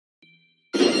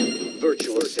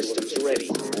Virtual systems ready.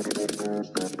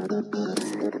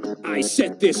 I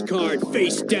set this card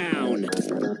face down.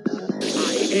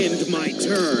 I end my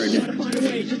turn.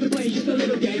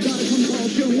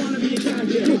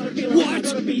 What?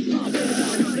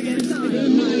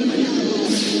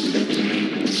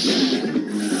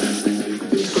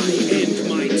 I end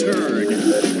my turn.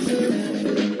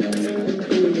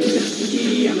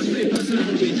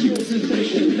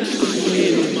 I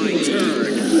end my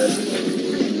turn.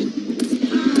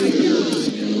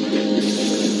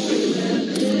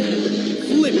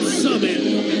 Flip summon.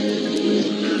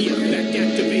 The effect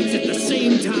activates at the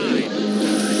same time.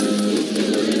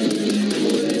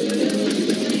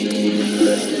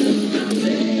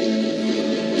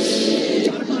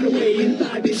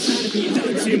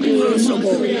 That's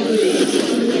impossible.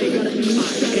 I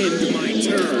end my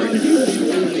turn.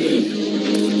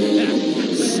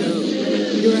 So,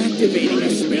 you're activating a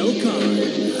spell card.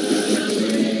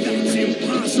 That's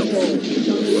impossible.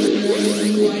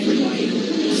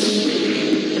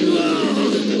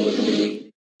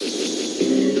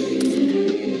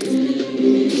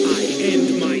 I end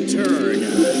my turn.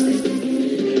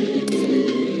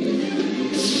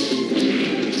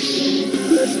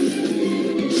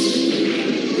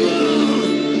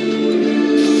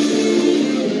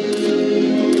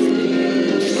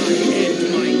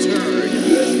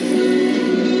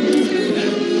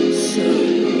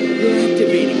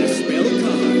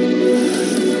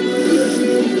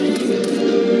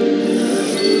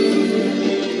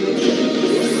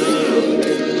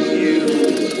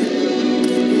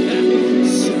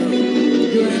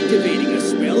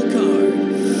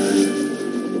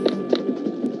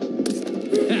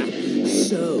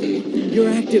 You're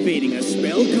activating a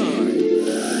spell card.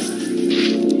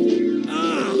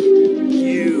 Ah,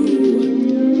 you.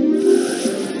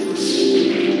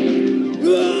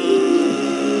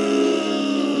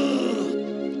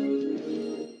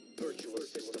 Virtual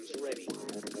systems ready.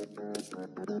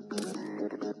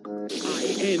 I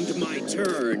end my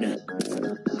turn.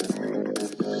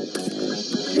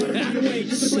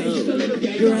 So,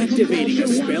 you're activating a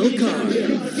spell card.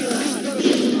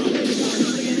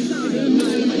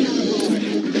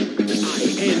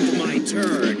 End my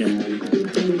turn.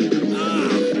 Ah,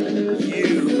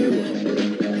 you.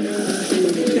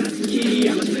 That's the key.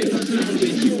 I'm a safe personality.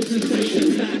 Your sensation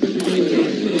that I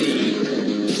can't believe.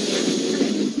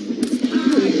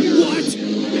 What?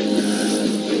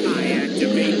 I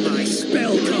activate my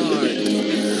spell card.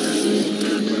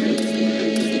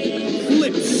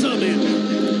 Flip summon.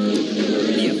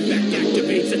 The effect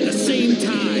activates at the same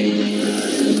time.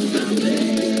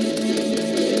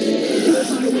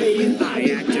 I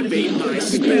activate my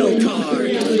spell card.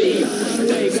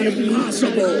 That's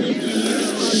impossible.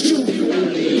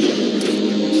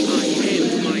 I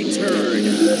end my turn.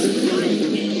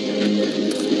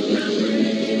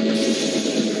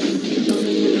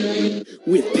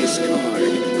 With this card,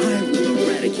 I will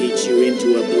eradicate you into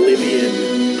oblivion.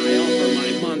 I offer my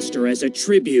monster as a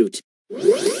tribute.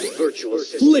 Virtual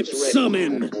systems Flip ready.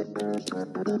 summon.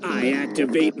 I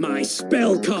activate my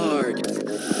spell card.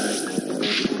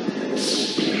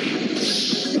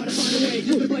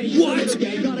 What?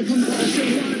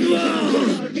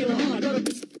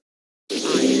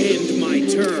 I end my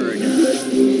turn.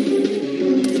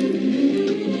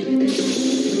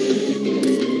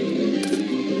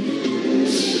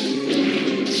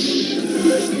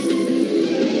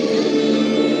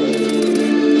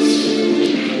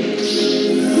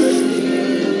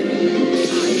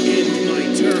 I end my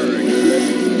turn.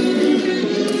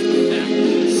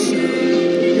 So,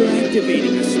 you're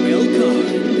activating a spell card.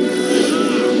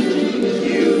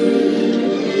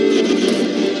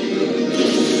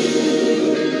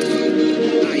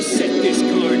 I set this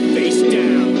card face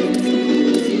down.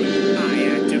 I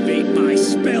activate my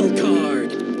spell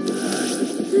card.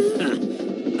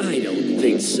 I don't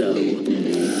think so.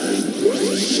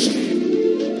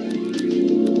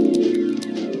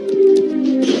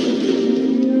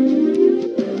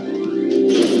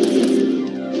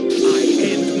 I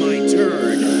end my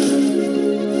turn.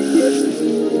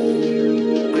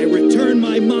 I return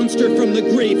my monster from the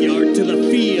graveyard to the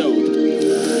field.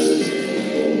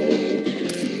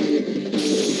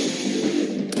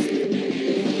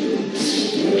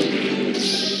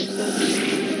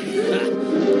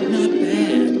 Not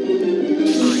bad.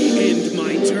 I end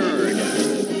my turn.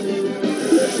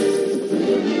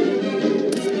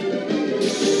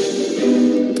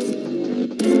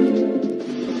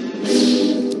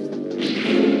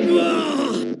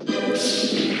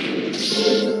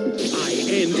 I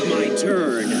end my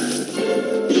turn.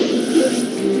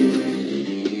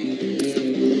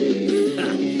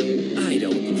 I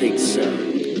don't think so.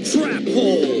 Trap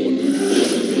hole!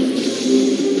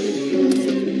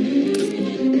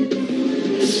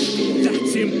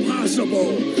 That's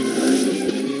impossible!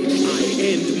 I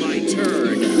end my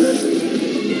turn!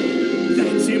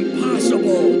 That's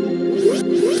impossible!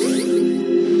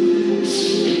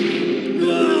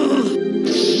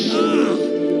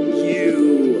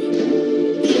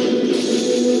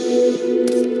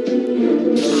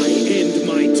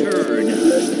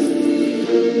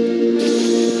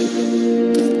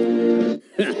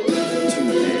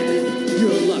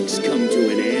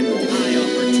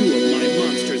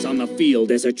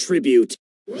 Field as a tribute.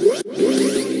 I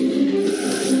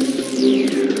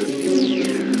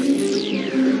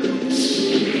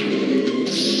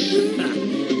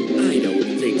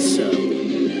don't think so.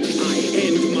 I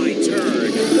end my turn.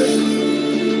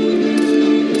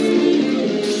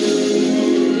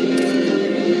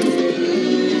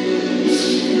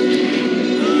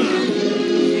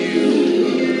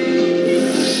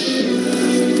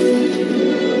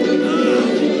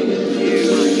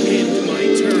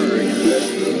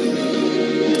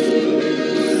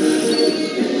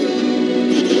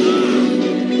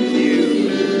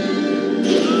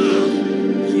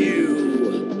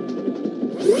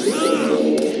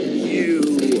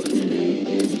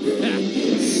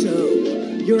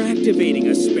 You're activating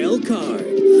a spell card.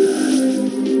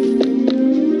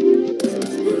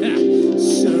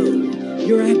 So,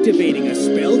 you're activating a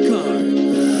spell card.